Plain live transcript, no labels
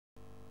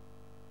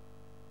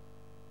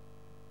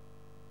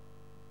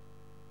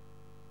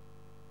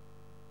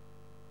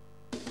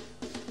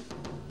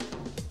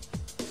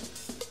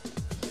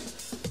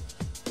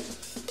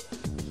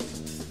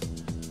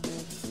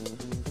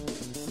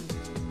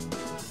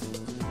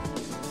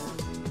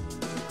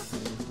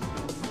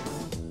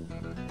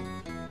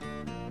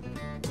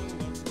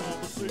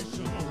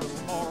conversation, a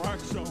little more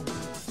action.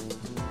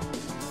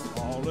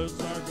 All this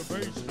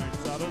aggravation ain't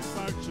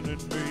satisfaction in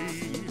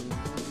me.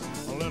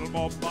 A little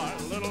more bite,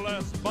 a little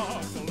less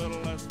spark, a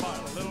little less bite,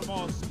 a little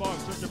more spark.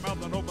 Shut your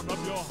mouth and open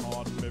up your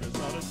heart, baby,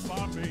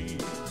 satisfy me.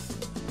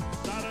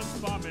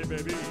 Satisfy me,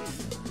 baby.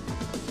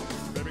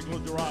 Baby,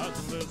 close your eyes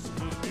and listen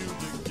to the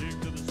music,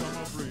 dig to the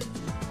summer breeze.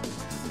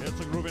 It's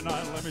a groovy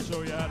night, let me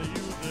show you how to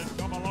use it.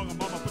 Come along and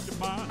mama, put your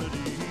mind at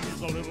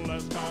ease. A little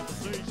less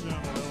conversation,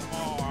 a little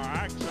more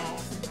action.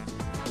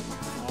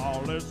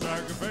 All this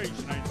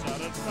aggravation ain't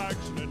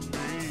satisfaction in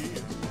me.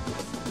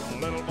 A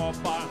little more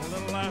bite, a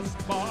little less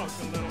spark,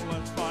 a little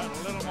less bite,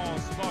 a little more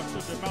spark.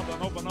 Shut your mouth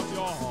and open up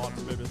your heart,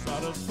 baby,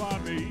 satisfy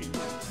me.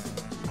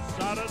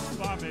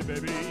 Satisfy me,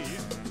 baby.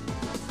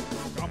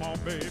 Come on,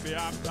 baby,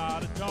 I'm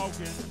tired of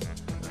talking.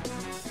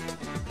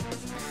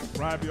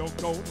 Grab your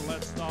coat and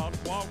let's start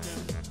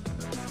walking.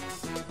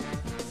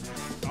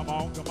 Come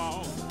on, come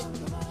on.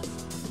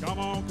 Come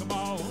on, come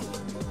on.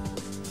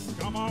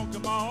 Come on,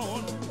 come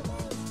on.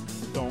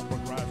 Don't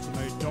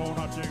procrastinate, don't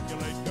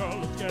articulate, girl,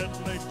 let's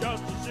get late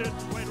just to sit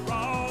and wait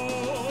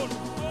around.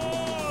 Oh,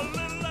 a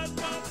little less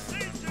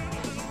conversation, a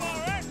little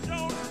more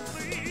action,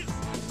 please.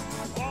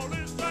 All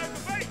this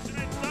aggravation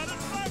ain't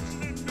satisfaction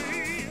in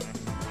me.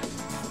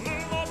 A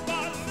little more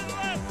bite, a little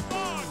less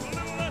spark, a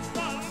little less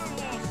bite, a little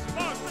more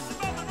spark. Put your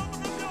mouth and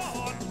open up your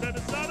heart,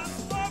 baby,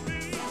 satisfy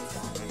me.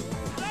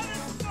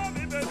 Satisfy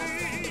me,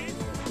 baby.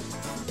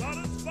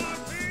 Satisfy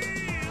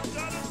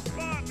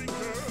me,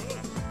 girl.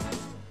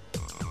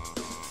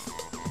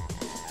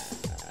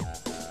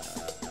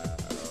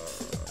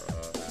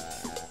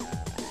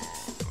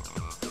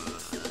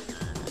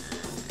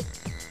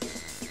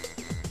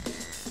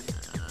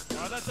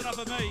 That's enough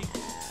of me.